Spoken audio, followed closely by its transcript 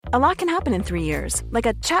A lot can happen in 3 years, like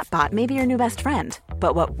a chatbot may be your new best friend.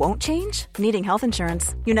 But what won't change? Needing health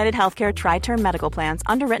insurance. United Healthcare Tri-Term Medical Plans,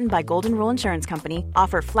 underwritten by Golden Rule Insurance Company,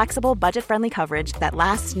 offer flexible, budget-friendly coverage that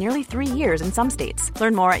lasts nearly 3 years in some states.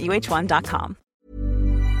 Learn more at uh1.com.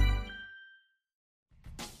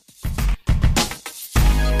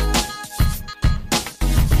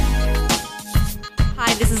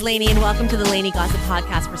 Hi, this is Lainey, and welcome to the Lainey Gossip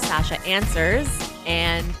Podcast where Sasha answers.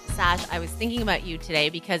 And Sash, I was thinking about you today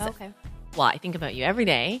because, well, I think about you every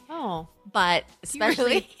day. Oh, but especially,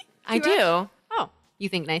 really? I do. Oh, you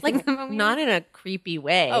think nice Like, things about me? not in a creepy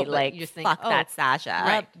way. Oh, but like, you just think, fuck oh, that Sasha.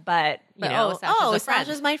 right. But you know, Sasha's a friend.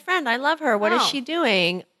 Sasha's my friend. I love her. What is Oh. she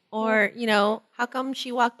doing? Or, you know, how come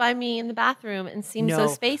she walked by me in the bathroom and seemed so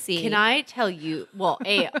spacey? Can I tell you? Well,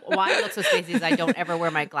 why I look so spacey is I don't ever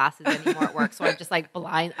wear my glasses anymore at work, so I'm just like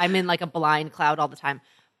blind. I'm in like a blind cloud all the time.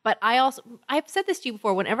 But I've said this to you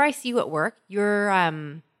before. Whenever I see you at work, you're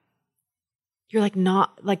like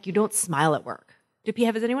not like you don't smile at work.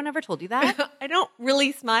 Has anyone ever told you that? I don't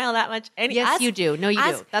really smile that much. Yes, you do. No, you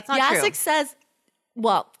do. That's not true. Jacek says,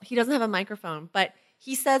 well, he doesn't have a microphone, but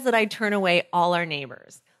he says that I turn away all our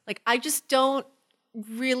neighbors. Like, I just don't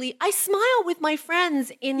really, I smile with my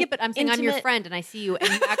friends in Yeah, but I'm saying I'm your friend and I see you and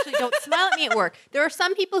you actually don't smile at me at work. There are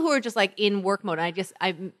some people who are just like in work mode.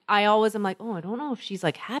 I always am like, oh, I don't know if she's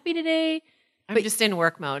like happy today. I'm just in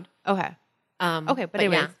work mode. Okay. But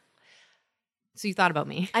anyways. yeah. So you thought about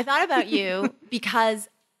me. I thought about you because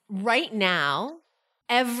right now,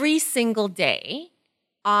 every single day,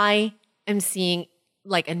 I am seeing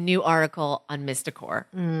like a new article on Mystacor.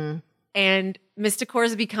 And Mystacor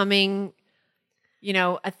is becoming, you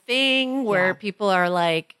know, a thing where people are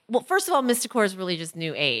like, well, first of all, Mystacor is really just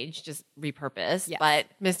new age, just repurposed. Yes. But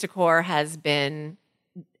Mystacor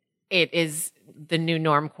it is the new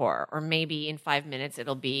normcore, or maybe in 5 minutes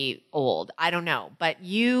it'll be old. I don't know. But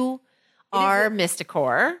you are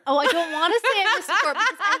Mystacor. Oh, I don't want to say I'm Mystacor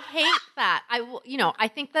because I hate that. I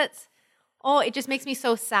think it just makes me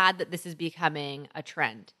so sad that this is becoming a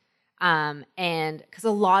trend. And because a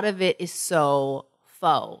lot of it is so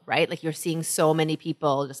faux, right? Like you're seeing so many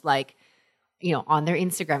people just like, you know, on their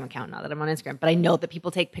Instagram account. Not that I'm on Instagram, but I know that people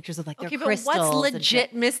take pictures of like their crystals. But what's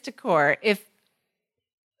legit Mystacor? If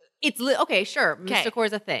it's okay, sure, Mystacor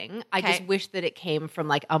is a thing. I just wish that it came from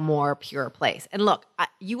like a more pure place. And look,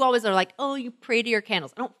 you always are like, oh, you pray to your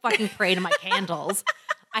candles. I don't fucking pray to my candles.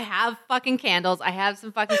 I have fucking candles. I have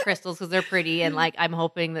some fucking crystals because they're pretty, and like I'm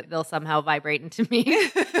hoping that they'll somehow vibrate into me.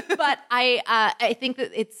 But I think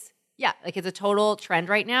that it's a total trend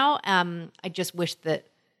right now. I just wish that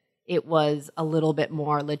it was a little bit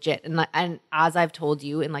more legit. And as I've told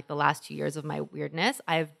you in like the last 2 years of my weirdness,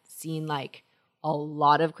 I've seen like a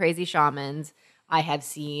lot of crazy shamans. I have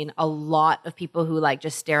seen a lot of people who like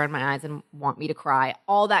just stare in my eyes and want me to cry,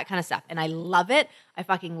 all that kind of stuff. And I love it. I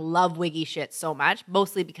fucking love wiggy shit so much,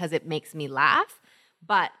 mostly because it makes me laugh.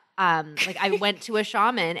 But like I went to a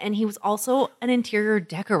shaman and he was also an interior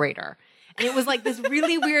decorator. And it was like this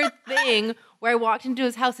really weird thing where I walked into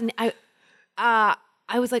his house and I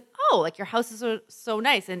was like, oh, like your house is so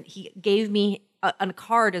nice. And he gave me a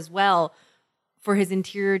card as well for his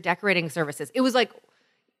interior decorating services. It was like,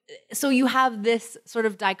 so you have this sort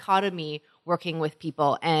of dichotomy working with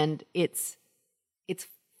people, and it's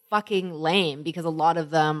fucking lame because a lot of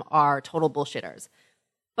them are total bullshitters.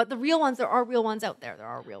 But the real ones, there are real ones out there.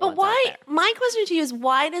 But why? My question to you is,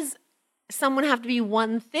 why does someone have to be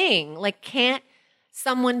one thing? Like, can't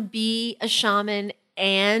someone be a shaman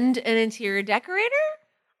and an interior decorator?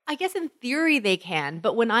 I guess in theory they can,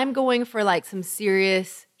 but when I'm going for like some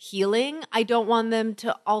serious healing, I don't want them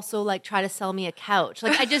to also like try to sell me a couch.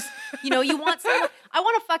 Like I just, you want someone, I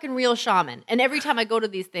want a fucking real shaman. And every time I go to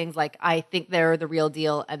these things, like I think they're the real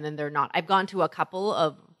deal and then they're not. I've gone to a couple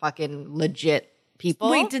of fucking legit people.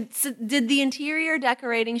 Wait, did the interior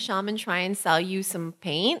decorating shaman try and sell you some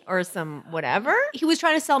paint or some whatever? He was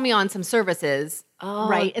trying to sell me on some services. Oh,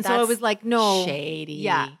 right. And so I was like, no. Shady.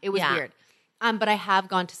 Yeah, it was weird. But I have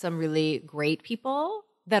gone to some really great people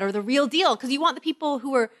that are the real deal, because you want the people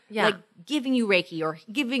who are like giving you Reiki or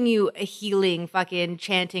giving you a healing fucking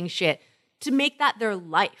chanting shit to make that their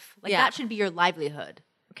life. Like that should be your livelihood.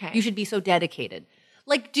 Okay. You should be so dedicated.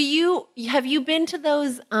 Like, have you been to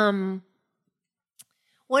those,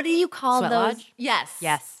 what do you call Sweat those? Lodge?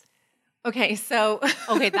 Yes. Okay, so.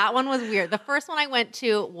 Okay, that one was weird. The first one I went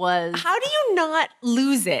to was. How do you not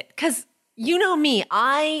lose it? Because you know me,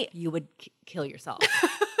 You would kill yourself.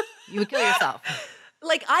 You would kill yourself.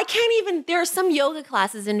 Like I can't even, there are some yoga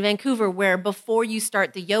classes in Vancouver where before you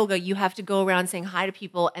start the yoga, you have to go around saying hi to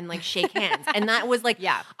people and like shake hands. And that was like,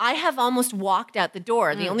 I have almost walked out the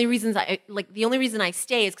door. The only reason I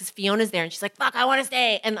stay is because Fiona's there and she's like, fuck, I want to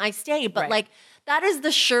stay. And I stay. But like, that is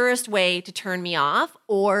the surest way to turn me off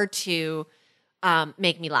or to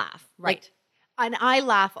make me laugh. Right. Like, and I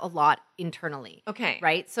laugh a lot internally. Okay.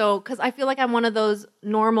 Right? So, because I feel like I'm one of those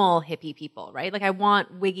normal hippie people, right? Like I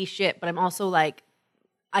want wiggy shit, but I'm also like,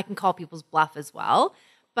 I can call people's bluff as well.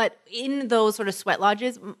 But in those sort of sweat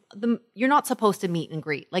lodges, you're not supposed to meet and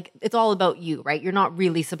greet. Like it's all about you, right? You're not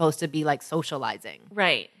really supposed to be like socializing.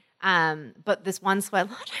 Right. But this one sweat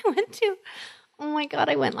lodge I went to, oh my God,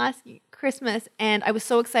 I went last Christmas and I was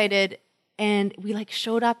so excited. And we like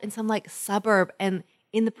showed up in some like suburb and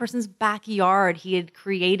in the person's backyard, he had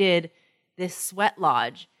created this sweat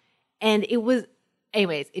lodge. And it was,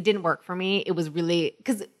 anyways, it didn't work for me. It was really,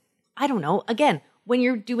 because I don't know, again, when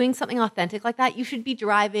you're doing something authentic like that, you should be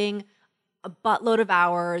driving a buttload of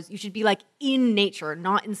hours. You should be like in nature,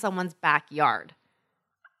 not in someone's backyard.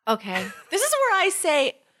 Okay. This is where I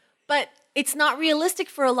say, but it's not realistic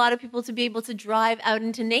for a lot of people to be able to drive out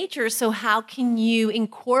into nature. So how can you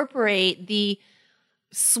incorporate the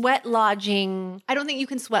sweat lodging? I don't think you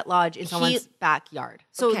can sweat lodge in someone's backyard.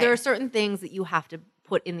 So there are certain things that you have to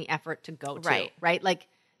put in the effort to go to, right? Like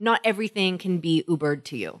not everything can be Ubered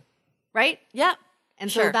to you, right? Yeah.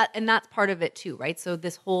 And so that's part of it too, right? So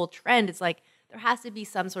this whole trend, it's like there has to be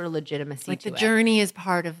some sort of legitimacy like to it. The journey is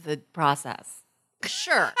part of the process.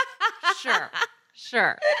 Sure.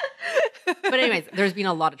 But anyways, there's been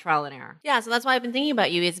a lot of trial and error. Yeah, so that's why I've been thinking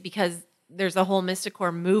about you is because there's a whole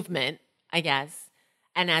Mysticore movement, I guess.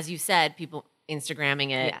 And as you said, people Instagramming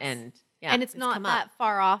it and it's not that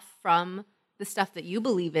far off from the stuff that you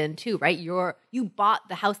believe in too, right? You bought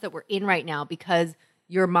the house that we're in right now because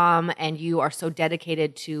your mom and you are so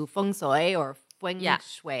dedicated to feng shui or feng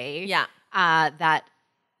shui that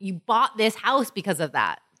you bought this house because of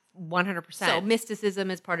that. 100%. So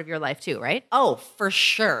mysticism is part of your life too, right? Oh, for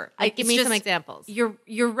sure. Like, give me some examples.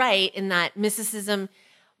 You're right in that mysticism,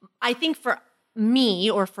 I think for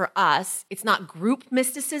me or for us, it's not group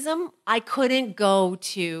mysticism. I couldn't go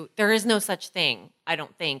to, there is no such thing, I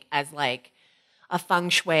don't think, as like a feng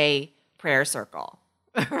shui prayer circle.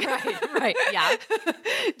 right. Yeah.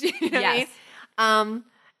 Do you know what I mean?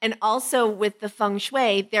 And also with the feng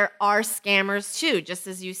shui, there are scammers too, just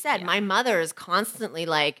as you said. Yeah. My mother is constantly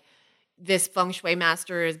like, this feng shui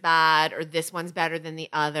master is bad or this one's better than the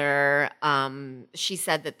other. She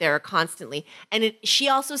said that there are constantly, and she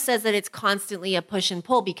also says that it's constantly a push and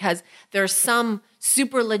pull because there are some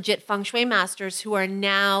super legit feng shui masters who are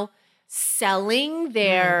now selling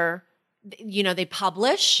their, they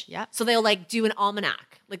publish. Yeah. So they'll like do an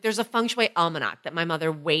almanac. Like there's a feng shui almanac that my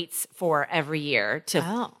mother waits for every year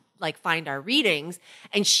to like find our readings.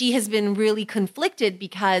 And she has been really conflicted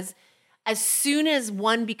because as soon as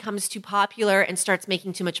one becomes too popular and starts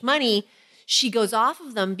making too much money, she goes off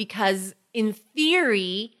of them because in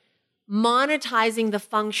theory, monetizing the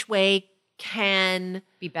feng shui can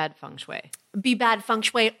be bad feng shui.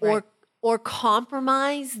 Or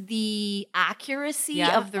compromise the accuracy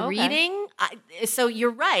of the reading. So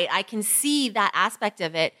you're right. I can see that aspect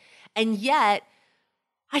of it. And yet,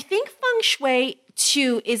 I think feng shui,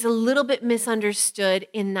 too, is a little bit misunderstood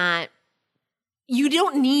in that you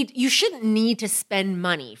shouldn't need to spend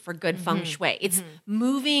money for good feng shui. It's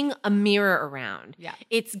moving a mirror around. Yeah.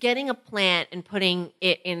 It's getting a plant and putting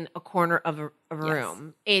it in a corner of a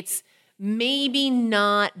room. It's maybe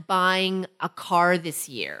not buying a car this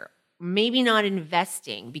year. Maybe not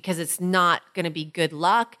investing because it's not going to be good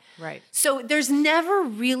luck. Right. So there's never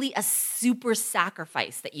really a super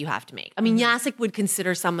sacrifice that you have to make. I mean, Jacek would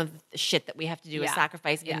consider some of the shit that we have to do a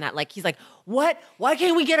sacrifice in that. Like, he's like, what? Why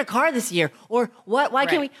can't we get a car this year? Or what? Why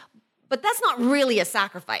can't we? But that's not really a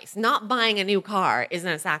sacrifice. Not buying a new car isn't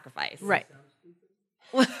a sacrifice. Right.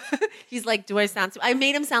 He's like, do I sound I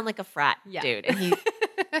made him sound like a frat dude. And he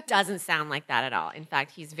doesn't sound like that at all. In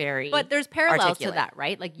fact, he's very But there's parallels to that,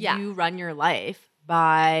 right? Like you run your life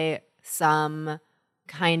by some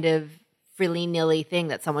kind of frilly-nilly thing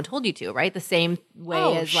that someone told you to, right? The same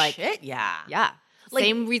way as like shit, yeah. Like,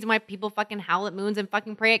 same reason why people fucking howl at moons and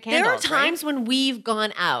fucking pray at candles. There are times when we've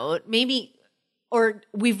gone out, maybe, or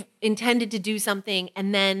we've intended to do something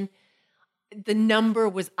and then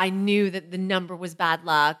I knew that the number was bad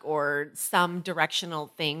luck or some directional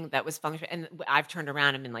thing that was functional. And I've turned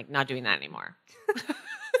around and been like, not doing that anymore.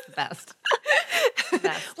 The best.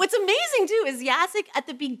 What's amazing too is Jacek at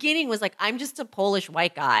the beginning was like, I'm just a Polish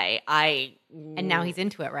white guy. And now he's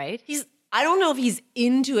into it, right? I don't know if he's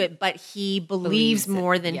into it, but he believes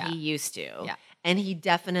more than he used to. Yeah. and he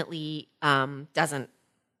definitely doesn't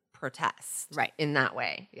protest in that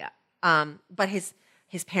way. Yeah. But his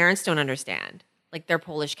parents don't understand. Like, they're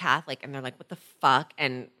Polish Catholic, and they're like, what the fuck?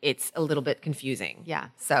 And it's a little bit confusing. Yeah.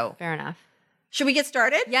 So fair enough. Should we get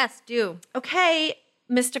started? Yes, do. Okay,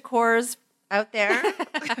 Mr. Kors out there.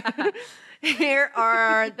 Here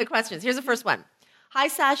are the questions. Here's the first one. Hi,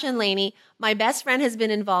 Sasha and Lainey. My best friend has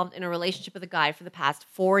been involved in a relationship with a guy for the past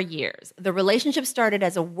 4 years. The relationship started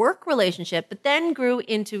as a work relationship, but then grew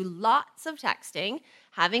into lots of texting,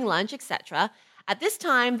 having lunch, etc. At this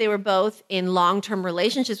time, they were both in long-term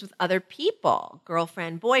relationships with other people,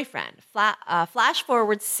 girlfriend, boyfriend. Flash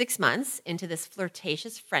forward 6 months into this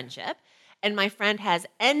flirtatious friendship, and my friend has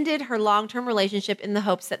ended her long-term relationship in the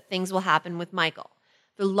hopes that things will happen with Michael.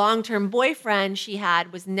 The long-term boyfriend she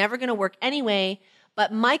had was never going to work anyway,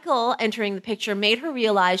 but Michael entering the picture made her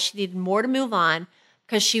realize she needed more to move on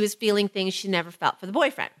because she was feeling things she never felt for the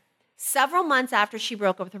boyfriend. Several months after she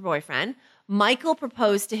broke up with her boyfriend, Michael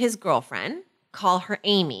proposed to his girlfriend, call her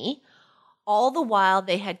Amy. All the while,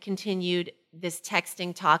 they had continued this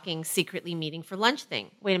texting, talking, secretly meeting for lunch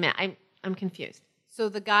thing. Wait a minute, I'm confused. So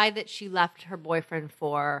the guy that she left her boyfriend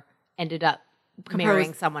for ended up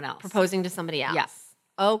marrying someone else. Proposing to somebody else. Yes.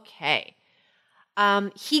 Okay.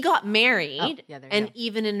 He got married and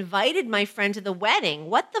even invited my friend to the wedding.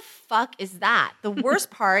 What the fuck is that? The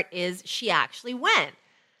worst part is she actually went.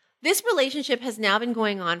 This relationship has now been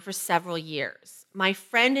going on for several years. My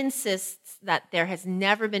friend insists that there has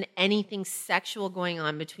never been anything sexual going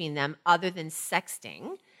on between them other than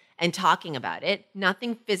sexting and talking about it.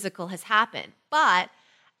 Nothing physical has happened. But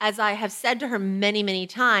as I have said to her many, many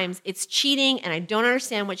times, it's cheating and I don't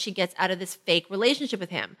understand what she gets out of this fake relationship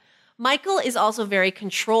with him. Michael is also very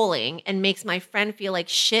controlling and makes my friend feel like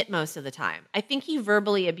shit most of the time. I think he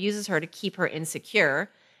verbally abuses her to keep her insecure,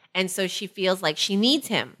 and so she feels like she needs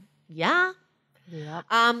him. Yeah? Yep.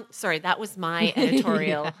 Sorry, that was my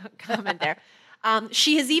editorial comment there.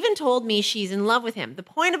 She has even told me she's in love with him. The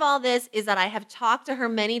point of all this is that I have talked to her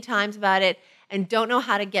many times about it and don't know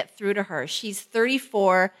how to get through to her. She's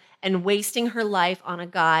 34 and wasting her life on a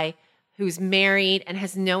guy who's married and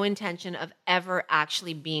has no intention of ever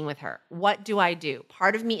actually being with her. What do I do?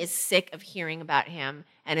 Part of me is sick of hearing about him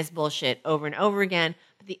and his bullshit over and over again,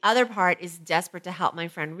 but the other part is desperate to help my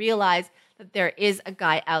friend realize that there is a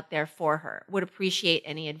guy out there for her. Would appreciate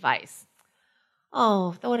any advice.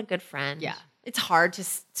 Oh, what a good friend. Yeah. It's hard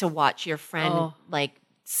to watch your friend like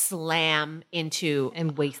slam into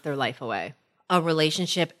and waste their life away. A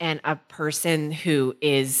relationship and a person who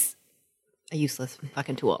is a useless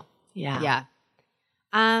fucking tool. Yeah. Yeah.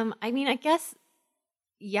 I mean, I guess,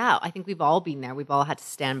 I think we've all been there. We've all had to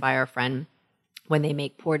stand by our friend when they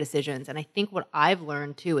make poor decisions. And I think what I've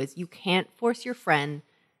learned too is you can't force your friend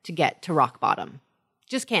to get to rock bottom.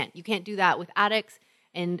 Just can't. You can't do that with addicts.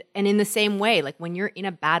 And in the same way, like when you're in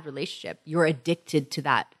a bad relationship, you're addicted to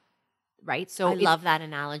that, right? So I love that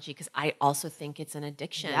analogy because I also think it's an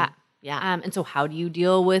addiction. Yeah. Yeah. And so how do you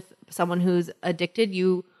deal with someone who's addicted?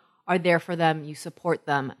 You are there for them, you support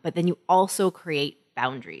them, but then you also create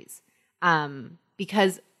boundaries.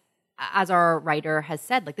 Because as our writer has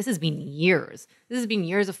said, like this has been years. This has been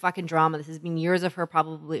years of fucking drama. This has been years of her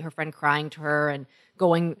friend crying to her and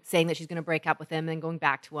saying that she's going to break up with him and then going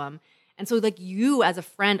back to him. And so like you as a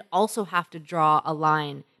friend also have to draw a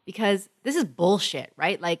line because this is bullshit,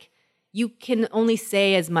 right? Like you can only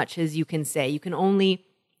say as much as you can say. You can only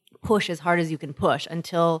push as hard as you can push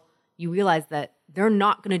until you realize that they're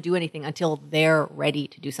not going to do anything until they're ready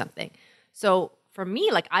to do something. So for me,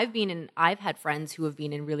 like I've had friends who have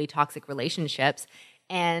been in really toxic relationships,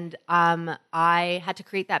 and I had to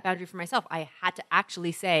create that boundary for myself. I had to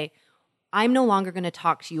actually say, I'm no longer going to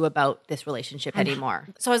talk to you about this relationship anymore.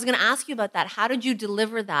 So I was going to ask you about that. How did you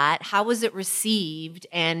deliver that? How was it received?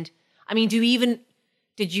 And I mean,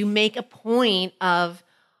 did you make a point of,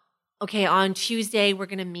 okay, on Tuesday we're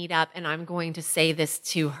going to meet up and I'm going to say this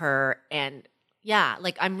to her? And yeah,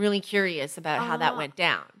 like I'm really curious about how that went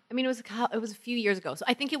down. I mean, it was a few years ago. So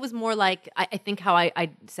I think it was more like, I think how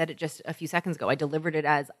I said it just a few seconds ago. I delivered it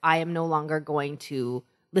as, I am no longer going to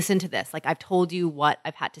listen to this. Like I've told you what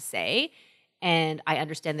I've had to say, and I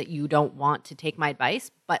understand that you don't want to take my advice,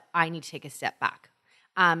 but I need to take a step back.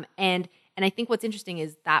 And I think what's interesting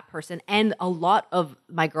is that person and a lot of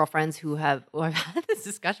my girlfriends who I've had this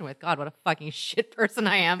discussion with, God, what a fucking shit person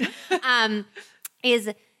I am, is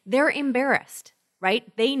they're embarrassed,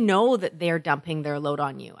 right? They know that they're dumping their load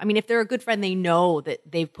on you. I mean, if they're a good friend, they know that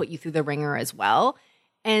they've put you through the ringer as well.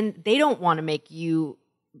 And they don't want to make you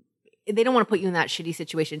they don't want to put you in that shitty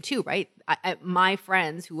situation too, right? My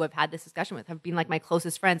friends who I've had this discussion with have been like my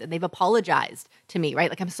closest friends, and they've apologized to me, right?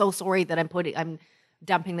 Like, I'm so sorry that I'm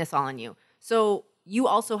dumping this all on you. So you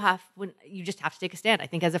also you just have to take a stand. I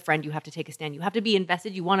think as a friend, you have to take a stand. You have to be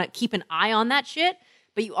invested. You want to keep an eye on that shit,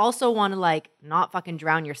 but you also want to like not fucking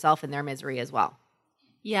drown yourself in their misery as well.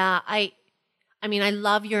 Yeah, I mean, I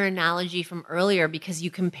love your analogy from earlier because you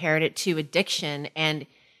compared it to addiction, and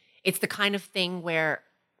it's the kind of thing where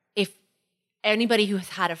if anybody who has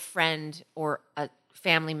had a friend or a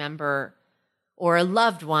family member or a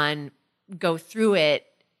loved one go through it,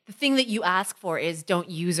 the thing that you ask for is don't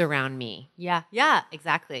use around me. Yeah,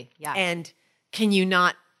 exactly. Yeah. And can you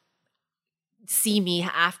not see me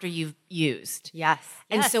after you've used? Yes.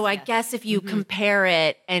 And so I guess if you compare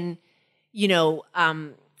it and,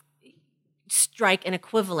 strike an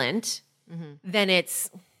equivalent, then it's,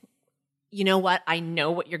 you know what? I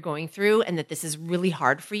know what you're going through and that this is really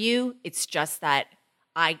hard for you. It's just that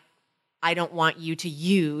I don't want you to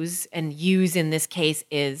use, and use in this case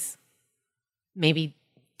is maybe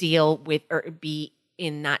deal with or be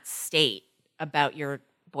in that state about your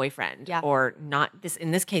boyfriend or not. This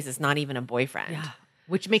in this case is not even a boyfriend. Yeah.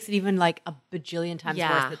 Which makes it even like a bajillion times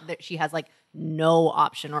worse that she has like no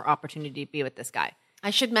option or opportunity to be with this guy. I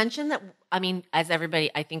should mention that, I mean, as everybody,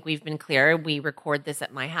 I think we've been clear, we record this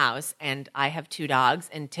at my house and I have 2 dogs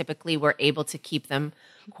and typically we're able to keep them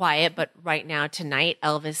quiet. But right now, tonight,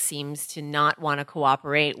 Elvis seems to not want to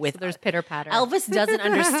cooperate with. So there's pitter patter. Elvis doesn't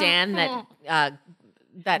understand that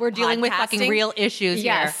we're dealing with fucking real issues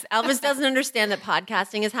yes, here. Elvis doesn't understand that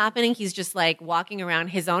podcasting is happening. He's just like walking around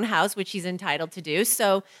his own house, which he's entitled to do.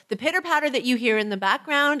 So the pitter patter that you hear in the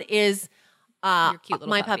background is your cute little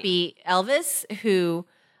my puppy Elvis, who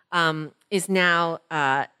is now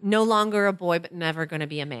no longer a boy, but never going to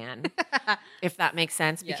be a man, if that makes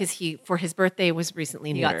sense, because he, for his birthday, was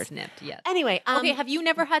recently neutered. He got snipped, yes. Anyway. Okay, have you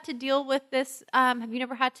never had to deal with this? Have you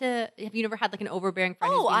never had like an overbearing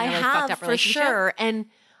friend who's been in a really fucked up for relationship? sure. And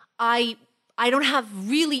I don't have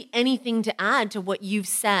really anything to add to what you've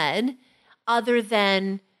said other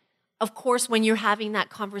than, of course, when you're having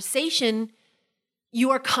that conversation, you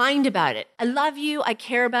are kind about it. I love you. I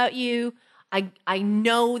care about you. I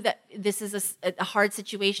know that this is a hard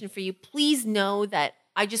situation for you. Please know that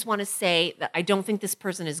I just want to say that I don't think this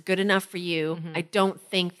person is good enough for you. Mm-hmm. I don't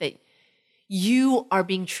think that you are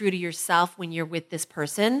being true to yourself when you're with this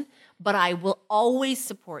person, but I will always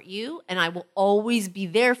support you and I will always be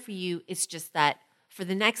there for you. It's just that for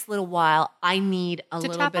the next little while, I need a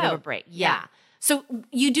little bit of a break. Yeah. So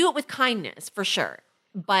you do it with kindness for sure.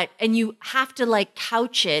 And you have to like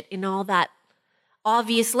couch it in all that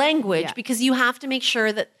obvious language because you have to make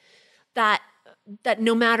sure that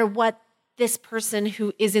no matter what this person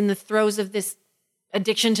who is in the throes of this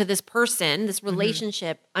addiction to this person, this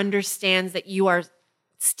relationship, understands that you are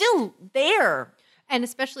still there. And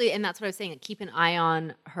especially, and that's what I was saying, keep an eye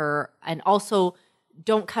on her and also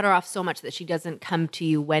don't cut her off so much that she doesn't come to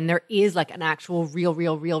you when there is like an actual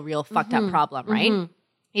real fucked up problem, right?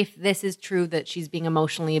 If this is true that she's being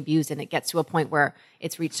emotionally abused and it gets to a point where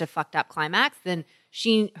it's reached a fucked up climax, then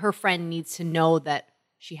her friend needs to know that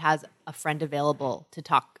she has a friend available to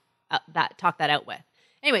talk that out with.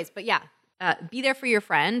 Anyways, but be there for your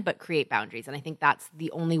friend, but create boundaries. And I think that's the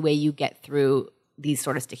only way you get through these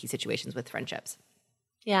sort of sticky situations with friendships.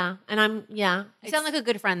 Yeah. And you sound like a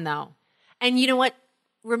good friend though. And you know what?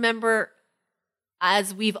 Remember,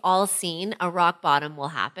 as we've all seen, a rock bottom will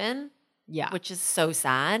happen. Yeah. Which is so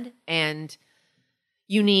sad. And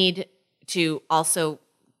you need to also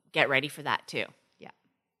get ready for that too. Yeah.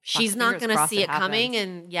 She's not going to see it coming.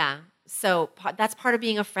 And so that's part of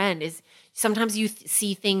being a friend is sometimes you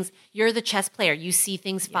see things, you're the chess player. You see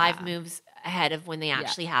things 5 moves ahead of when they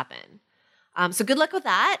actually happen. So good luck with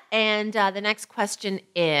that. And the next question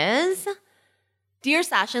is, Dear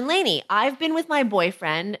Sasha and Lainey, I've been with my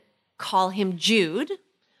boyfriend, call him Jude,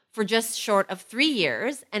 for just short of 3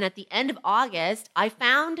 years. And at the end of August, I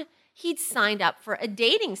found he'd signed up for a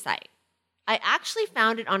dating site. I actually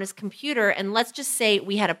found it on his computer, and let's just say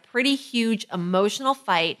we had a pretty huge emotional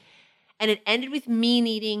fight, and it ended with me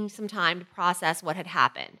needing some time to process what had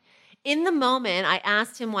happened. In the moment, I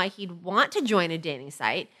asked him why he'd want to join a dating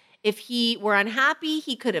site. If he were unhappy,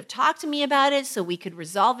 he could have talked to me about it so we could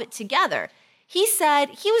resolve it together. He said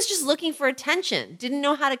he was just looking for attention, didn't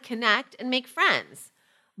know how to connect and make friends.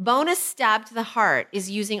 Bonus stab to the heart is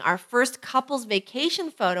using our first couple's vacation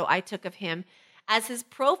photo I took of him as his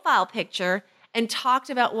profile picture and talked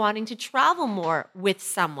about wanting to travel more with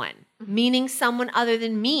someone, meaning someone other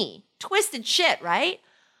than me. Twisted shit, right?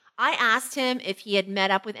 I asked him if he had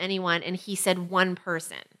met up with anyone and he said one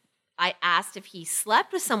person. I asked if he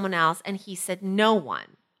slept with someone else, and he said no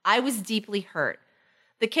one. I was deeply hurt.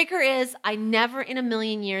 The kicker is, I never in a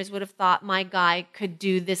million years would have thought my guy could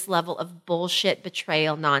do this level of bullshit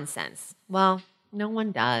betrayal nonsense. Well, no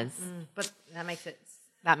one does. But that makes it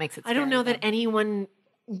I don't know that anyone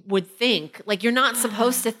would think. Like, you're not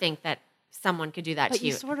supposed to think that someone could do that to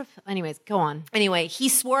you. Sort of. Anyways, go on. Anyway, he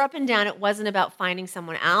swore up and down it wasn't about finding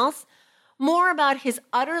someone else, more about his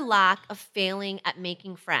utter lack of failing at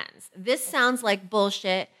making friends. This sounds like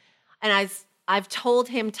bullshit, and I've told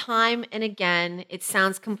him time and again, it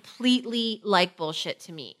sounds completely like bullshit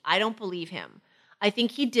to me. I don't believe him. I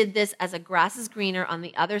think he did this as a grass is greener on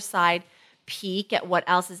the other side peek at what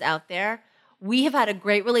else is out there. We have had a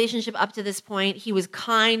great relationship up to this point. He was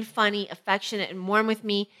kind, funny, affectionate, and warm with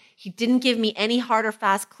me. He didn't give me any hard or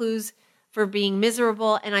fast clues for being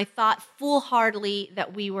miserable, and I thought foolhardily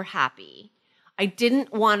that we were happy. I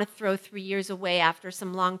didn't want to throw 3 years away after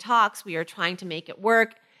some long talks. We are trying to make it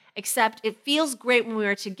work, except it feels great when we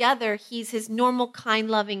are together. He's his normal, kind,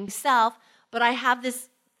 loving self, but I have this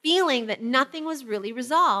feeling that nothing was really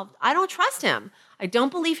resolved. I don't trust him. I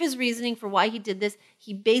don't believe his reasoning for why he did this.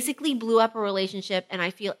 He basically blew up a relationship, and I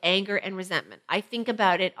feel anger and resentment. I think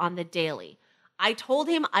about it on the daily. I told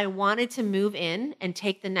him I wanted to move in and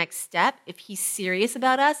take the next step. If he's serious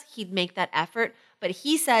about us, he'd make that effort, but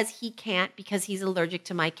he says he can't because he's allergic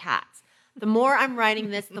to my cats. The more I'm writing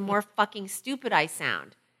this, the more fucking stupid I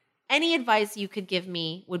sound. Any advice you could give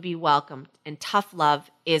me would be welcomed, and tough love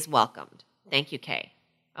is welcomed. Thank you, Kay.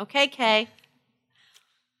 Okay, Kay.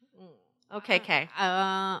 Okay, Kay.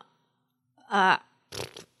 I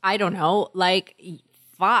don't know. Like,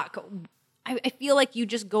 fuck. I feel like you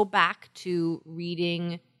just go back to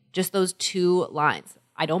reading just those 2 lines.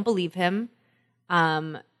 I don't believe him.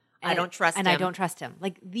 I don't trust him. And I don't trust him.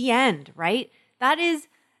 Like, the end, right? That is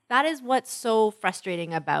what's so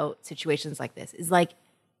frustrating about situations like this. Is like,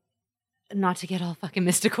 not to get all fucking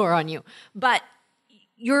mysticore on you, but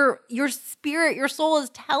your spirit, your soul is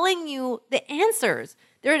telling you the answers.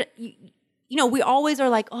 We always are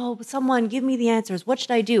like, oh, someone give me the answers. What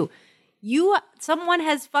should I do? Someone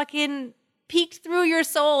has fucking peeked through your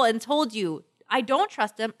soul and told you, I don't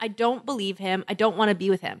trust him. I don't believe him. I don't want to be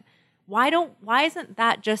with him. Why isn't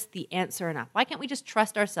that just the answer enough? Why can't we just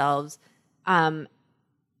trust ourselves to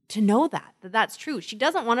know that that's true? She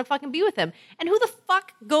doesn't want to fucking be with him. And who the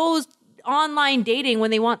fuck goes online dating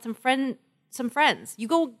when they want some friends? You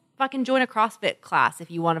go fucking join a CrossFit class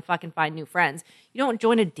if you want to fucking find new friends. You don't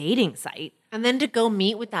join a dating site. And then to go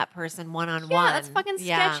meet with that person one-on-one. Yeah, that's fucking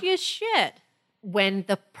sketchy as shit. When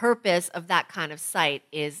the purpose of that kind of site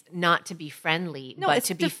is not to be friendly, but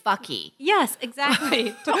to be fucky. Yes,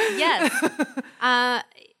 exactly. Yes.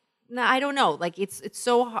 No, I don't know. Like, it's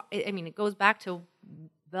so hard. I mean, it goes back to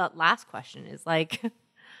the last question is like,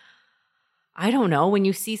 I don't know, when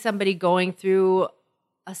you see somebody going through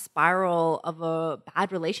a spiral of a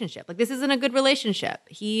bad relationship. Like, this isn't a good relationship.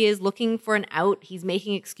 He is looking for an out. He's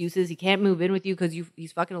making excuses. He can't move in with you because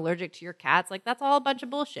he's fucking allergic to your cats. Like, that's all a bunch of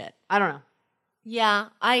bullshit. I don't know. Yeah,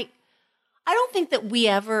 I don't think that we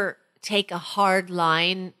ever take a hard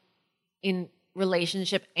line in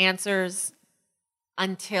relationship answers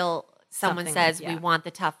until someone says we want the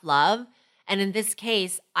tough love. And in this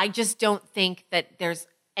case, I just don't think that there's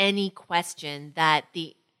any question that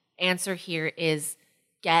the answer here is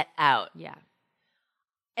get out. Yeah.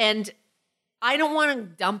 And I don't want to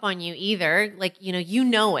dump on you either. Like, you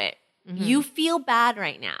know it. Mm-hmm. You feel bad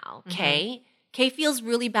right now, Kay. Mm-hmm. Kay feels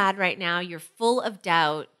really bad right now. You're full of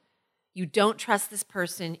doubt. You don't trust this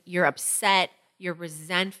person. You're upset. You're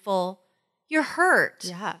resentful. You're hurt.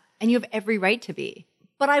 Yeah. And you have every right to be.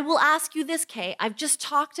 But I will ask you this, Kay. I've just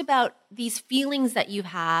talked about these feelings that you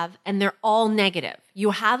have, and they're all negative.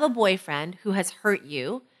 You have a boyfriend who has hurt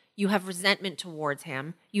you. You have resentment towards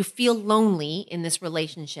him. You feel lonely in this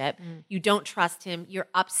relationship. You don't trust him. You're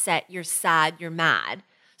upset. You're sad. You're mad.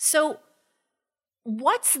 So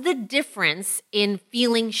what's the difference in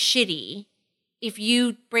feeling shitty if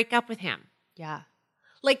you break up with him? Yeah.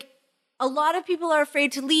 Like, a lot of people are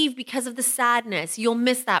afraid to leave because of the sadness. You'll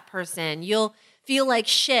miss that person. You'll feel like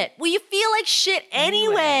shit. Well, you feel like shit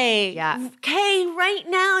anyway. Yeah. Okay, right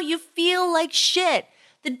now you feel like shit.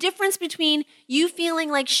 The difference between you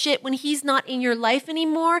feeling like shit when he's not in your life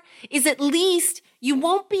anymore is at least you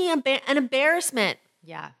won't be an embarrassment.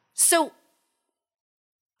 Yeah. So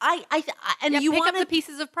you pick want up the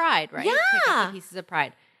pieces of pride, right? Yeah. Pick up the pieces of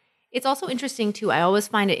pride. It's also interesting too. I always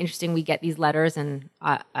find it interesting. We get these letters, and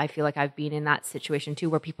I feel like I've been in that situation too,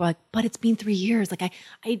 where people are like, "But it's been 3 years. Like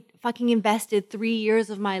I fucking invested 3 years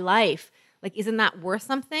of my life. Like, isn't that worth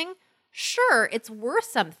something?" Sure, it's worth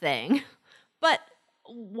something, but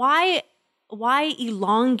why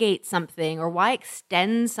elongate something or why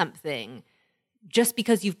extend something just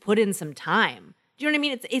because you've put in some time? Do you know what I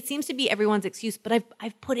mean? It seems to be everyone's excuse, but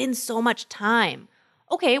I've put in so much time.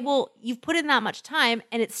 Okay, well, you've put in that much time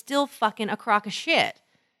and it's still fucking a crock of shit.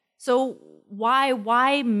 So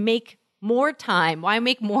why make more time? Why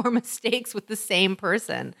make more mistakes with the same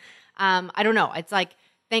person? I don't know. It's like,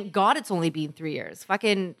 thank God it's only been 3 years.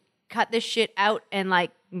 Fucking cut this shit out and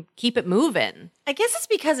like keep it moving. I guess it's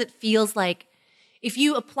because it feels like if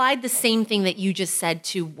you applied the same thing that you just said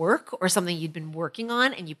to work or something you'd been working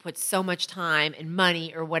on and you put so much time and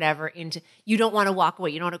money or whatever into, you don't want to walk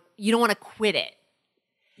away. You don't want to quit it.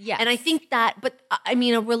 Yeah. And I think that, but I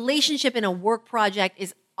mean, a relationship and a work project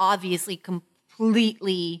is obviously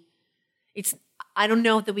completely, I don't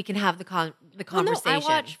know that we can have the conversation. Well, no, I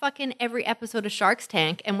watch fucking every episode of Shark's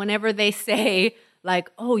Tank, and whenever they say like,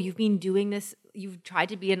 oh, you've been doing this, you've tried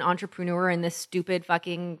to be an entrepreneur in this stupid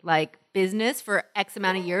fucking like business for X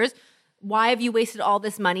amount of years, why have you wasted all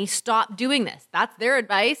this money? Stop doing this. That's their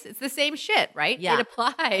advice. It's the same shit, right? Yeah. It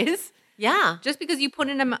applies. Yeah. Just because you put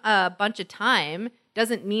in a bunch of time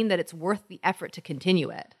doesn't mean that it's worth the effort to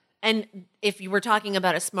continue it. And if you were talking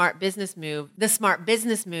about a smart business move, the smart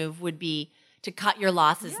business move would be to cut your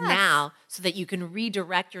losses now so that you can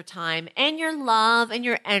redirect your time and your love and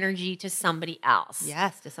your energy to somebody else.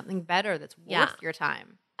 Yes, to something better that's worth your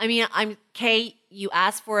time. I mean, Kay, you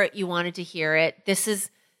asked for it, you wanted to hear it. This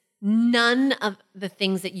is none of the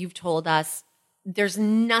things that you've told us. There's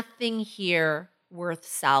nothing here worth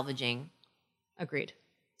salvaging. Agreed.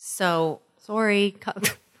 So sorry.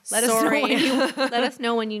 Let us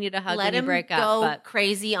know when you need a hug when you break up. Let him go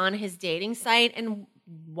crazy on his dating site, and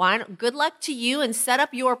good luck to you, and set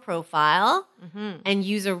up your profile and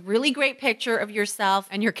use a really great picture of yourself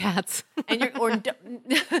and your cats and maybe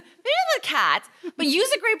the cats, but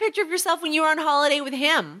use a great picture of yourself when you were on holiday with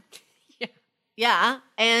him. Yeah,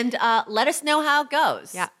 and let us know how it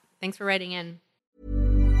goes. Yeah, thanks for writing in.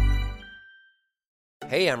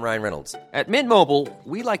 Hey, I'm Ryan Reynolds. At Mint Mobile,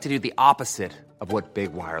 we like to do the opposite of what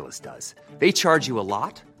Big Wireless does. They charge you a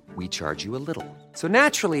lot, we charge you a little. So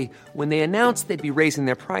naturally, when they announced they'd be raising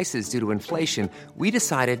their prices due to inflation, we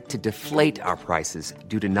decided to deflate our prices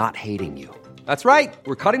due to not hating you. That's right.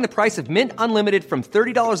 We're cutting the price of Mint Unlimited from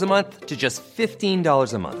 $30 a month to just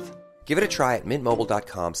 $15 a month. Give it a try at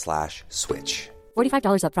mintmobile.com/switch.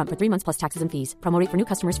 $45 up front for 3 months plus taxes and fees. Promo rate for new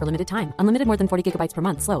customers for limited time. Unlimited more than 40 gigabytes per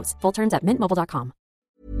month. Slows full terms at mintmobile.com.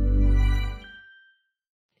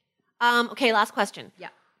 Okay, last question. Yeah.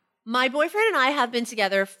 My boyfriend and I have been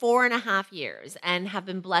together 4.5 years and have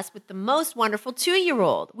been blessed with the most wonderful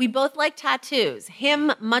 2-year-old. We both like tattoos.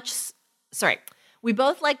 We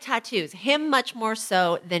both like tattoos. Him much more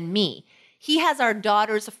so than me. He has our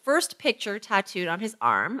daughter's first picture tattooed on his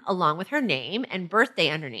arm, along with her name and birthday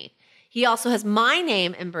underneath. He also has my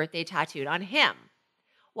name and birthday tattooed on him.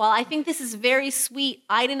 While I think this is very sweet,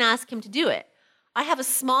 I didn't ask him to do it. I have a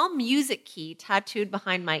small music key tattooed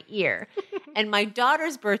behind my ear and my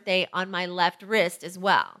daughter's birthday on my left wrist as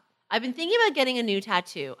well. I've been thinking about getting a new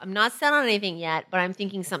tattoo. I'm not set on anything yet, but I'm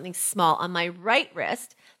thinking something small on my right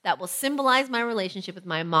wrist that will symbolize my relationship with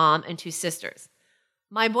my mom and 2 sisters.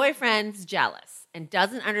 My boyfriend's jealous and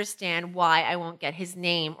doesn't understand why I won't get his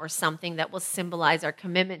name or something that will symbolize our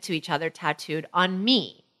commitment to each other tattooed on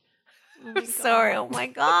me. I'm sorry. Oh my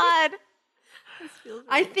God.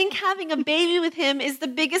 I think having a baby with him is the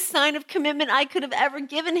biggest sign of commitment I could have ever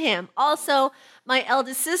given him. Also, my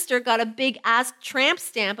eldest sister got a big ass tramp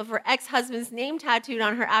stamp of her ex-husband's name tattooed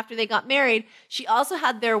on her after they got married. She also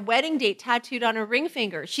had their wedding date tattooed on her ring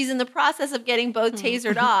finger. She's in the process of getting both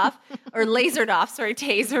tasered off, or lasered off, sorry,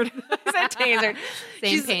 tasered. I said tasered.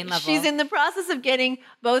 Same pain level. She's in the process of getting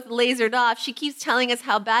both lasered off. She keeps telling us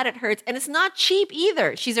how bad it hurts, and it's not cheap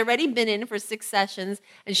either. She's already been in for 6 sessions,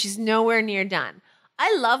 and she's nowhere near done.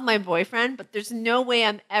 I love my boyfriend, but there's no way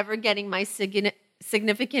I'm ever getting my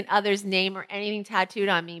significant other's name or anything tattooed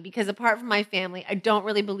on me because apart from my family, I don't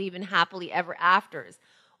really believe in happily ever afters.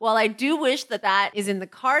 While I do wish that that is in the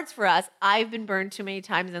cards for us, I've been burned too many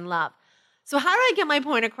times in love. So how do I get my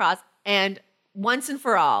point across and once and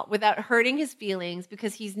for all without hurting his feelings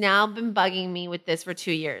because he's now been bugging me with this for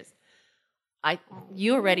 2 years?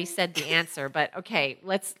 You already said the answer, but okay,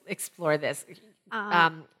 let's explore this.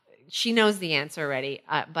 She knows the answer already,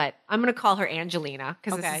 but I'm going to call her Angelina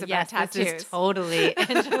because this is about tattoos. This is totally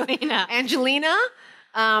Angelina. Angelina?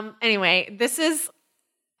 Anyway, this is,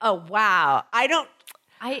 oh, wow. I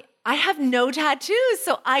have no tattoos,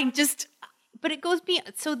 so But it goes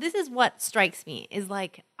beyond. So this is what strikes me is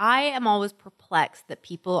like, I am always perplexed that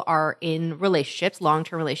people are in relationships,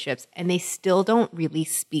 long-term relationships, and they still don't really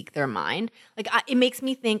speak their mind. Like it makes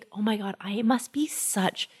me think, oh my God, I must be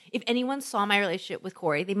if anyone saw my relationship with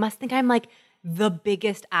Corey, they must think I'm like the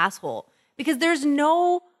biggest asshole because there's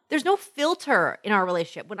no filter in our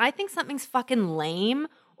relationship. When I think something's fucking lame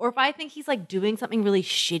or if I think he's like doing something really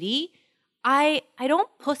shitty, I don't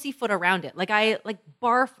pussyfoot around it. Like I like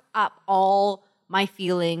barf up all my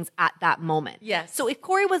feelings at that moment. Yes. So if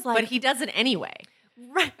Corey was like, but he does it anyway.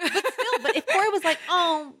 Right. But if Corey was like,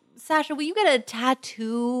 oh, Sasha, will you get a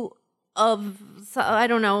tattoo of, I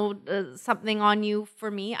don't know, something on you for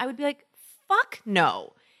me? I would be like, fuck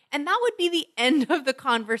no. And that would be the end of the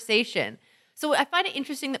conversation. So I find it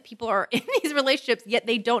interesting that people are in these relationships, yet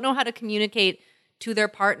they don't know how to communicate to their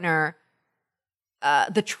partner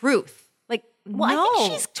the truth. Like, Well, no. I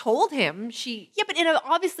think she's told him. Yeah, but in an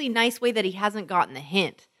obviously nice way that he hasn't gotten the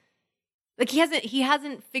hint. Like he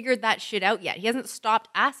hasn't figured that shit out yet. He hasn't stopped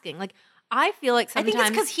asking. Like I feel like sometimes I think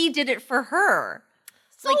it's because he did it for her.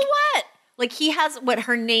 So like, what? Like he has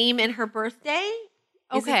her name and her birthday.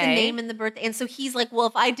 Is it the Okay. name and the birthday? And so he's like, well,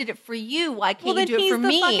 if I did it for you, why can't Well, then you do it he's for the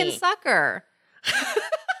me? fucking sucker.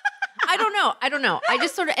 I don't know. I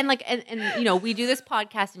just sort of, and like, and you know, we do this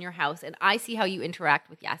podcast in your house and I see how you interact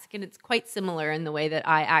with Jacek and it's quite similar in the way that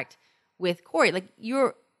I act with Corey. Like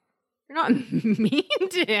you're not mean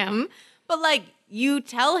to him, but like you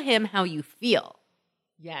tell him how you feel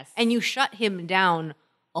Yes. and you shut him down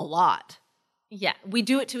a lot. yeah, we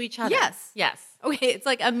do it to each other. Yes. Yes. Okay. It's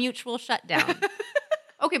like a mutual shutdown.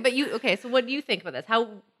 Okay. So what do you think about this? How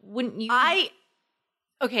wouldn't you? I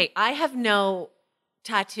have no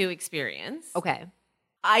tattoo experience. Okay.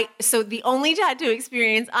 So the only tattoo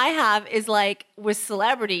experience I have is like with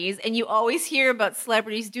celebrities, and you always hear about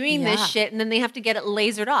celebrities doing Yeah. this shit, and then they have to get it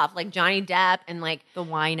lasered off, like Johnny Depp and like The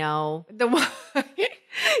wino.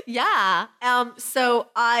 yeah. So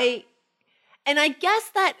I guess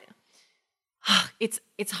that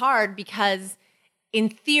it's hard because in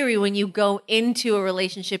theory, when you go into a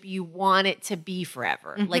relationship, you want it to be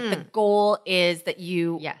forever. Like the goal is that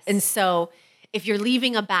you, Yes. And so if you're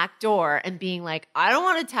leaving a back door and being like, I don't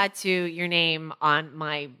want to tattoo your name on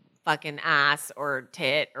my fucking ass or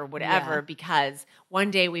tit or whatever, Yeah. because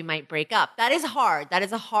one day we might break up. That is hard. That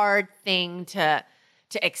is a hard thing to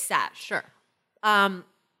accept. Sure.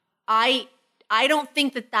 I don't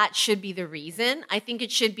think that should be the reason. I think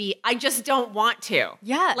it should be, I just don't want to.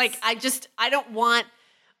 Yes. Like, I don't want,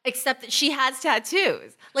 except that she has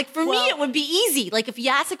tattoos. Like, for me, it would be easy. Like, if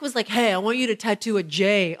Jacek was like, hey, I want you to tattoo a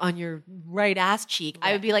J on your right ass cheek,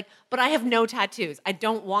 I would be like, but I have no tattoos. I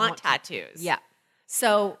don't want tattoos. Yeah.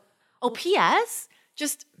 So, P.S.,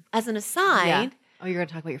 just as an aside, Yeah. Oh, you're going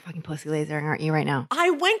to talk about your fucking pussy lasering, aren't you, right now?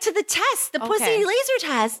 I went to the test, the pussy Okay. laser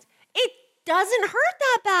test. It doesn't hurt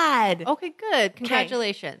that bad. Okay, good.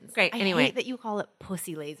 Congratulations. Great. I Anyway. hate that you call it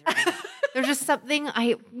pussy lasering. There's just something,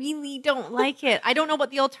 I really don't like it. I don't know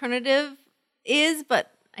what the alternative is,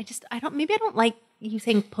 but maybe I don't like you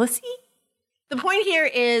saying pussy. The point here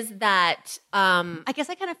is that I guess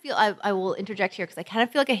I kind of feel, I will interject here because I kind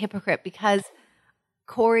of feel like a hypocrite because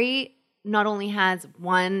Corey not only has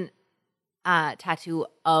one tattoo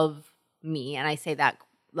of me, and I say that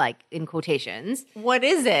like in quotations. what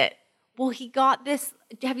is it? Well, he got this.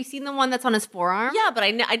 Have you seen the one that's on his forearm? Yeah, but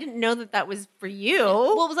I didn't know that was for you.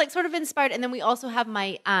 Well, it was like sort of inspired, and then we also have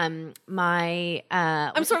my I'm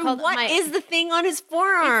sorry. What is the thing on his It's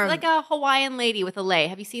forearm? like a Hawaiian lady with a lei.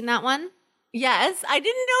 Have you seen that one? yes, I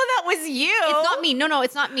didn't know that was you. It's not me. No,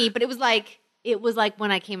 it's not me. But it was like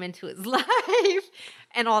when I came into his life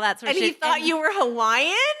and all that sort of And shit. he thought you were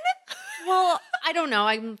Hawaiian. Well, I don't know.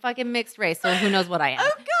 I'm fucking mixed race, so who knows what I am.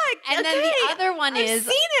 Oh, good. And then the Okay. other one I've is-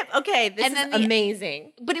 seen it. Okay, this And is then the-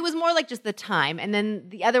 amazing. But it was more like just the time. And then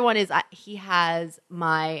the other one is he has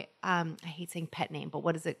my I hate saying pet name, but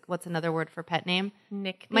what is it? What's another word for pet name?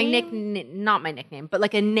 Nickname? My nickname, not my nickname, but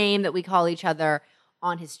like a name that we call each other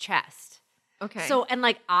on his chest. Okay. So, and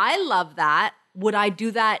like, I love that. Would I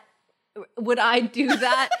do that?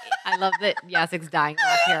 I love that Jacek's dying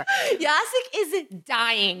laugh here. Jacek is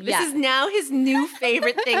dying. This Yeah. is now his new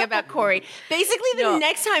favorite thing about Corey. Basically, the No.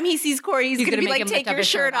 next time he sees Corey, he's going to be make like, him take lift up your his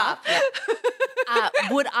shirt off.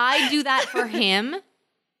 Would I do that for him?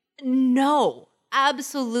 No,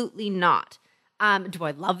 absolutely not. Do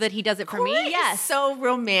I love that he does it for Corey me? is Yes. so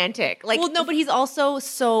romantic. Like, Well, no, but he's also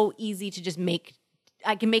so easy to just make.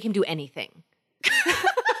 I can make him do anything.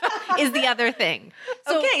 Is the other thing.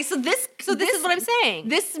 So, okay, so this is what I'm saying.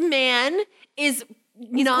 This man is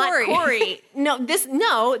not Corey. Corey.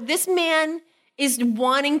 This man is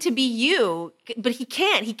wanting to be you, but he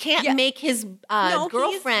can't. He can't make his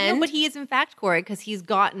girlfriend. But he is in fact Corey because he's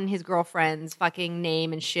gotten his girlfriend's fucking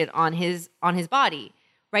name and shit on his body,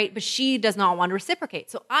 right? But she does not want to reciprocate.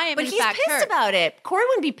 So I am. But he's pissed about it. Corey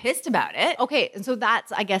wouldn't be pissed about it. Okay, and so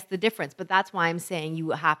that's, I guess, the difference. But that's why I'm saying you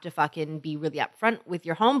have to fucking be really upfront with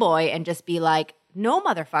your homeboy and just be like, no,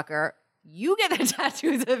 motherfucker, you get the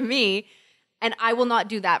tattoos of me, and I will not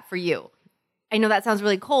do that for you. I know that sounds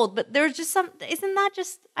really cold, but there's just isn't that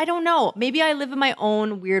just, I don't know. Maybe I live in my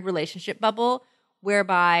own weird relationship bubble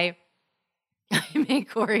whereby I make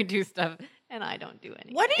Corey do stuff and I don't do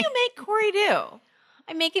anything. What do you make Corey do?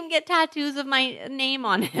 I make him get tattoos of my name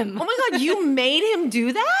on him. Oh my God, you made him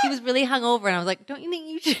do that? He was really hungover and I was like, don't you think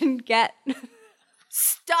you should get...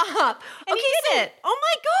 Stop. And he did it. Oh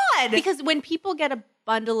my God. Because when people get a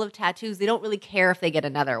bundle of tattoos, they don't really care if they get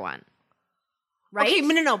another one. Right? Okay,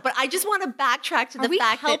 no. But I just want to backtrack to the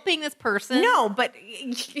fact helping this person? No, but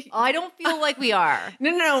I don't feel like we are.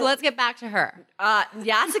 No. So let's get back to her.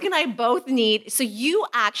 Yasik and I both need. So you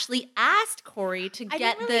actually asked Corey to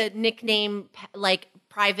get the nickname, like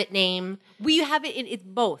private name. We have it. It's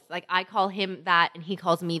both. Like I call him that, and he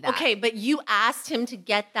calls me that. Okay, but you asked him to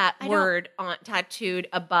get that word tattooed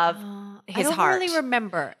above his heart. I don't really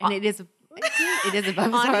remember, and it is. It is above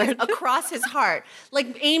his heart. Across his heart.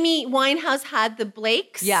 Like Amy Winehouse had the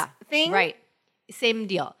Blake's thing. Right. Same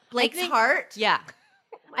deal. Blake's heart. Yeah.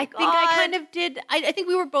 I think I kind of did. I think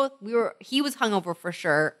he was hungover for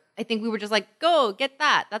sure. I think we were just like, go get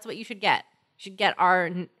that. That's what you should get. You should get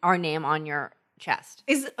our name on your chest.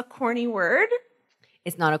 Is it a corny word?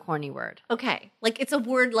 It's not a corny word. Okay. Like it's a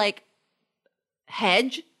word like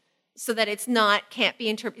hedge so that can't be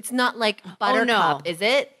interpreted. It's not like buttercup, is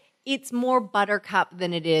it? It's more buttercup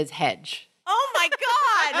than it is hedge. Oh my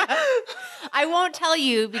God. I won't tell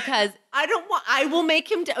you because I will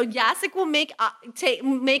make him, Yasik will make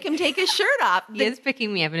him take his shirt off. He is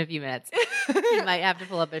picking me up in a few minutes. He might have to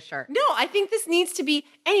pull up his shirt. No, I think this needs to be,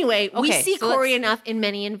 anyway, we see Corey enough in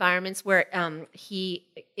many environments where he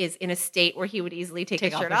is in a state where he would easily take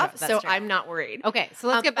his shirt off. So I'm not worried. Okay, so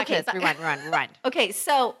let's get back to this. Rewind. Okay,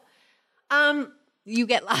 so, you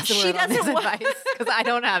get last word on this advice because I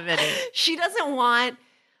don't have any. She doesn't want,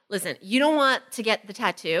 listen, you don't want to get the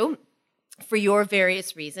tattoo for your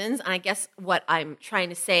various reasons. And I guess what I'm trying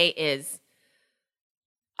to say is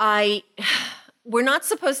we're not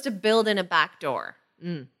supposed to build in a back door.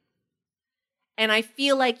 And I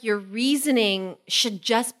feel like your reasoning should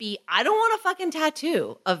just be, I don't want a fucking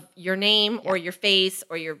tattoo of your name or your face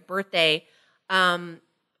or your birthday.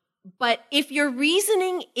 But if your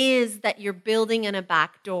reasoning is that you're building in a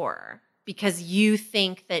back door because you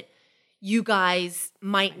think that you guys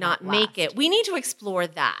might not make it, we need to explore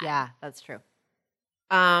that. Yeah, that's true.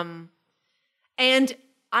 And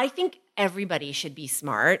I think everybody should be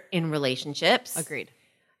smart in relationships. Agreed.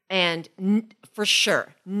 And for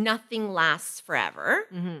sure, nothing lasts forever.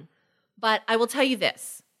 Mm-hmm. But I will tell you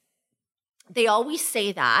this. They always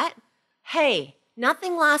say that, hey,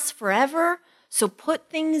 nothing lasts forever. So put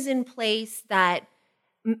things in place that,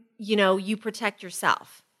 you protect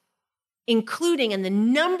yourself, including, and the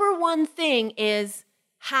number one thing is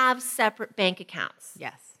have separate bank accounts.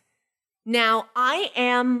 Yes. Now, I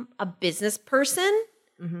am a business person.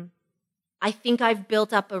 Mm-hmm. I think I've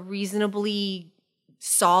built up a reasonably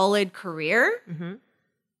solid career. Mm-hmm.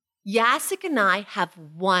 Yasik and I have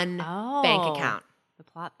one bank account. The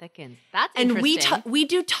plot thickens. That's interesting. And we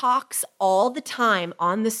do talks all the time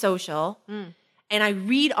on the social. And I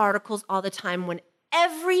read articles all the time when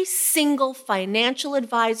every single financial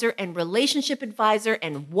advisor and relationship advisor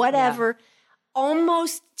and whatever,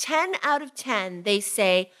 almost 10 out of 10, they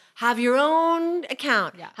say, have your own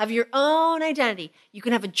account, have your own identity. You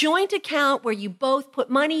can have a joint account where you both put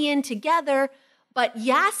money in together. But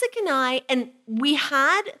Yasik and I, and we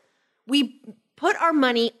put our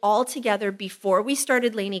money all together before we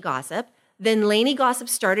started Lainey Gossip. Then Lainey Gossip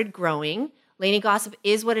started growing. Lainey Gossip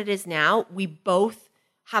is what it is now. We both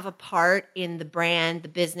have a part in the brand, the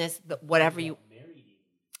business, whatever you.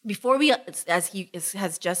 Before we, as he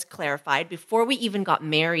has just clarified, before we even got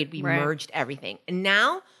married, we merged everything. And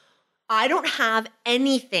now I don't have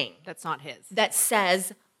anything that's not his that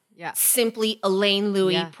says simply Elaine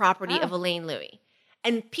Louie, property of Elaine Louie.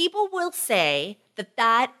 And people will say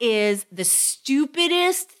that is the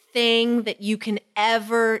stupidest thing that you can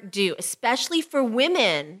ever do, especially for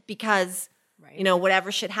women, because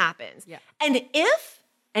whatever shit happens. Yeah.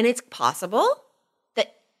 And it's possible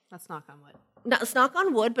that let's knock on wood. Let's knock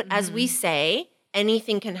on wood, but as we say,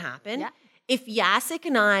 anything can happen. Yeah. If Yasik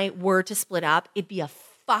and I were to split up, it'd be a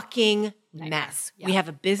fucking mess. Yeah. We have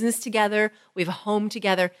a business together. We have a home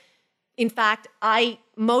together. In fact,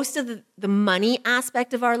 most of the money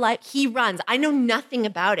aspect of our life, he runs. I know nothing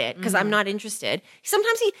about it because I'm not interested.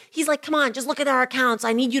 Sometimes he's like, come on, just look at our accounts.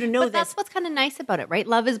 I need you to know But that's what's kind of nice about it, right?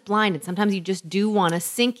 Love is blind. And sometimes you just do want to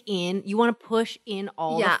sink in. You want to push in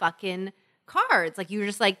all the fucking cards. Like you're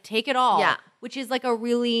just like, take it all. Yeah. Which is like a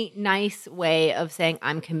really nice way of saying,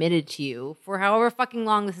 I'm committed to you for however fucking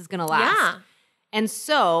long this is going to last. Yeah. And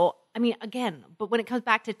so, I mean, again, but when it comes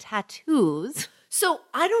back to tattoos. So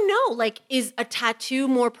I don't know, like, is a tattoo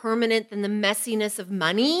more permanent than the messiness of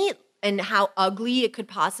money and how ugly it could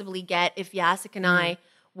possibly get if Jacek and I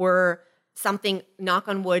were something, knock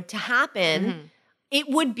on wood, to happen? It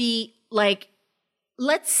would be like,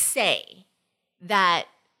 let's say that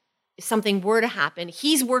if something were to happen,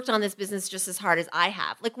 he's worked on this business just as hard as I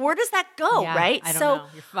have. Like, where does that go, right? I don't know.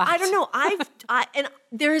 You're fucked. I don't know. And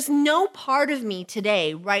there's no part of me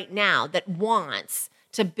today, right now, that wants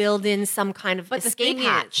to build in some kind of escape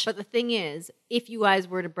hatch. But the thing is, if you guys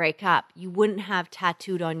were to break up, you wouldn't have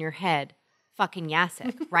tattooed on your head fucking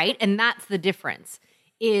Jacek, right? And that's the difference,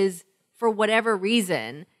 is for whatever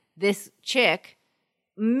reason, this chick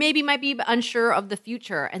maybe might be unsure of the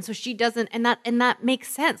future. And so she doesn't, and that makes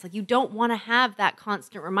sense. Like you don't want to have that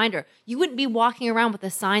constant reminder. You wouldn't be walking around with a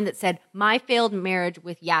sign that said, my failed marriage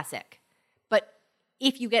with Jacek. But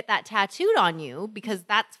if you get that tattooed on you, because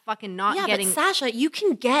that's fucking not getting. But Sasha, you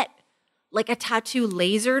can get like a tattoo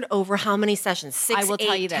lasered over how many sessions? 6, I will 8,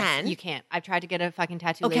 tell you 10? this. You can't. I've tried to get a fucking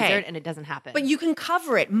tattoo lasered and it doesn't happen. But you can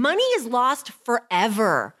cover it. Money is lost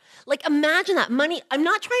forever. Like, imagine that. Money, I'm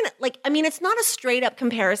not trying to, like, I mean, it's not a straight up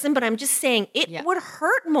comparison, but I'm just saying it would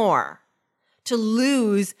hurt more to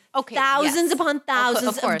lose thousands upon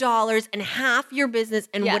thousands of dollars and half your business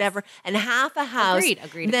and whatever and half a house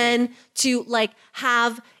Agreed. than to, like,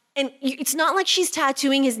 have. And it's not like she's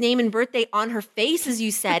tattooing his name and birthday on her face, as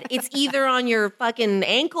you said. It's either on your fucking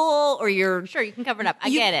ankle or your. Sure, you can cover it up. I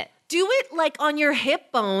get it. Do it like on your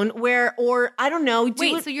hip bone or I don't know.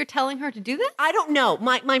 Wait, so you're telling her to do this? I don't know.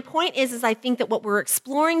 My point is I think that what we're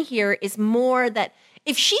exploring here is more that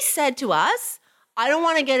if she said to us, I don't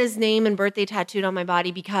want to get his name and birthday tattooed on my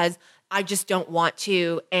body because I just don't want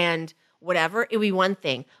to and whatever, it would be one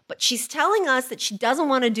thing. But she's telling us that she doesn't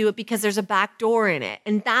want to do it because there's a back door in it.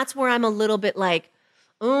 And that's where I'm a little bit like,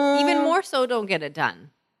 Even more so, don't get it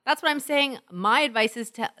done. That's what I'm saying. My advice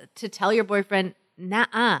is to tell your boyfriend,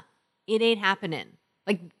 nah, it ain't happening.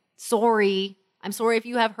 Like, sorry. I'm sorry if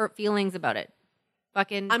you have hurt feelings about it.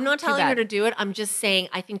 Fucking I'm not telling her to do it. I'm just saying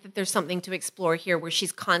I think that there's something to explore here where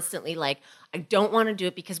she's constantly like, I don't want to do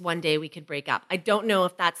it because one day we could break up. I don't know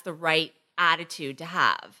if that's the right attitude to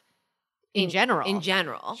have. In general. In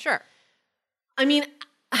general. Sure. I mean,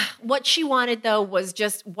 what she wanted, though, was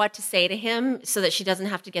just what to say to him so that she doesn't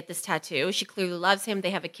have to get this tattoo. She clearly loves him.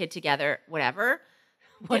 They have a kid together, whatever.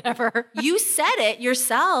 You said it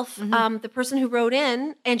yourself. The person who wrote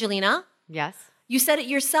in, Angelina. Yes. You said it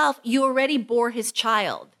yourself. You already bore his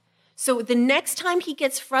child. So the next time he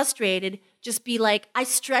gets frustrated, just be like, I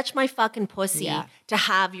stretch my fucking pussy to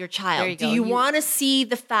have your child. There you do go. you want to see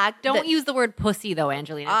the fact Don't use the word pussy, though,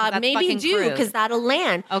 Angelina. 'cause that's maybe fucking do, crude. because that'll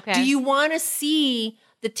land. Okay. Do you want to see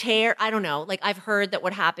the tear? I don't know. Like, I've heard that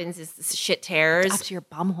what happens is this shit tears. Up to your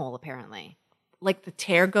bumhole, apparently. Like the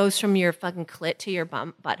tear goes from your fucking clit to your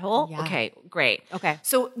butthole? Yeah. Okay, great. Okay.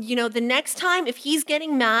 So, the next time, if he's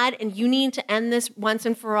getting mad and you need to end this once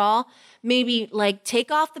and for all, maybe like take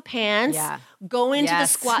off the pants, go into the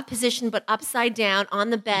squat position but upside down on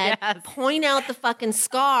the bed, point out the fucking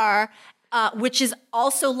scar, which is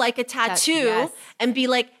also like a tattoo, and be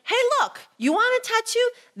like, hey, look, you want a tattoo?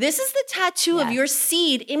 This is the tattoo of your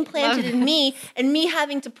seed implanted in me and me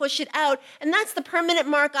having to push it out. And that's the permanent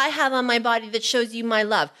mark I have on my body that shows you my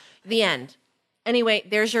love. The end. Anyway,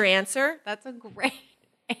 there's your answer. That's a great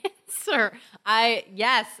answer. But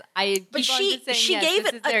she gave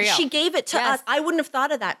it to us. I wouldn't have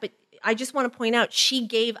thought of that, but I just want to point out she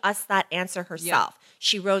gave us that answer herself.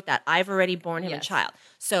 She wrote that. I've already born him a child.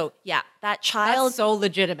 So, that child. That's so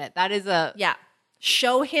legitimate. That is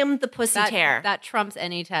show him the pussy tear. That trumps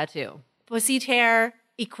any tattoo. Pussy tear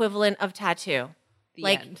equivalent of tattoo. The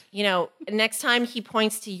like, end. Next time he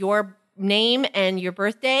points to your name and your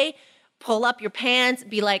birthday, pull up your pants,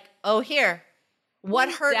 be like, oh, here.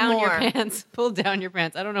 What hurt down more? Your pants. Pull down your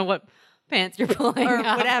pants. I don't know what pants you're pulling or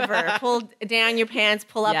up. whatever. Pull down your pants,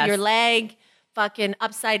 pull up your leg, fucking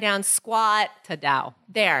upside down squat. Ta-dow.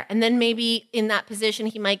 There. And then maybe in that position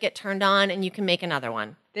he might get turned on and you can make another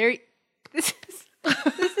one. This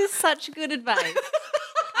is such good advice.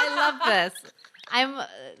 I love this. I'm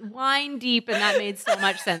wine deep and that made so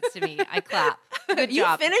much sense to me. I clap. Good You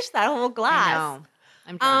job. finished that whole glass. I know.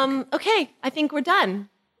 I'm drunk. Okay, I think we're done.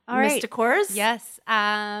 All right. Mr. Kors. Yes.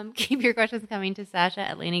 Keep your questions coming to Sasha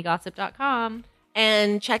at LaineyGossip.com.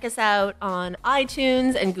 And check us out on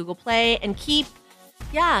iTunes and Google Play. And keep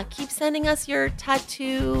sending us your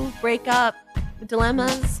tattoo breakup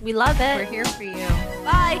dilemmas. We love it. We're here for you.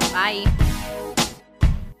 Bye. Bye.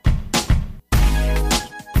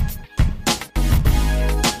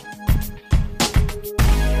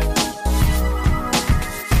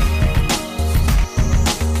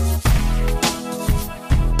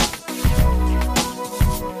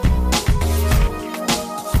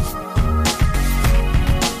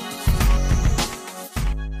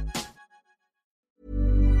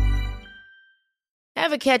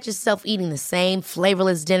 Ever catch yourself eating the same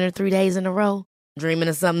flavorless dinner 3 days in a row? Dreaming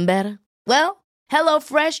of something better? Well,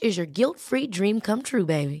 HelloFresh is your guilt-free dream come true,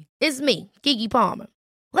 baby. It's me, Keke Palmer.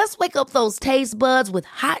 Let's wake up those taste buds with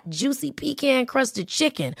hot, juicy pecan-crusted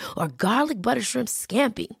chicken or garlic butter shrimp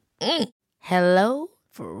scampi. Hello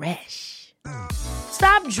Fresh.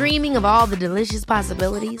 Stop dreaming of all the delicious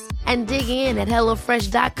possibilities and dig in at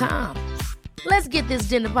HelloFresh.com. Let's get this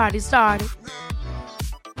dinner party started.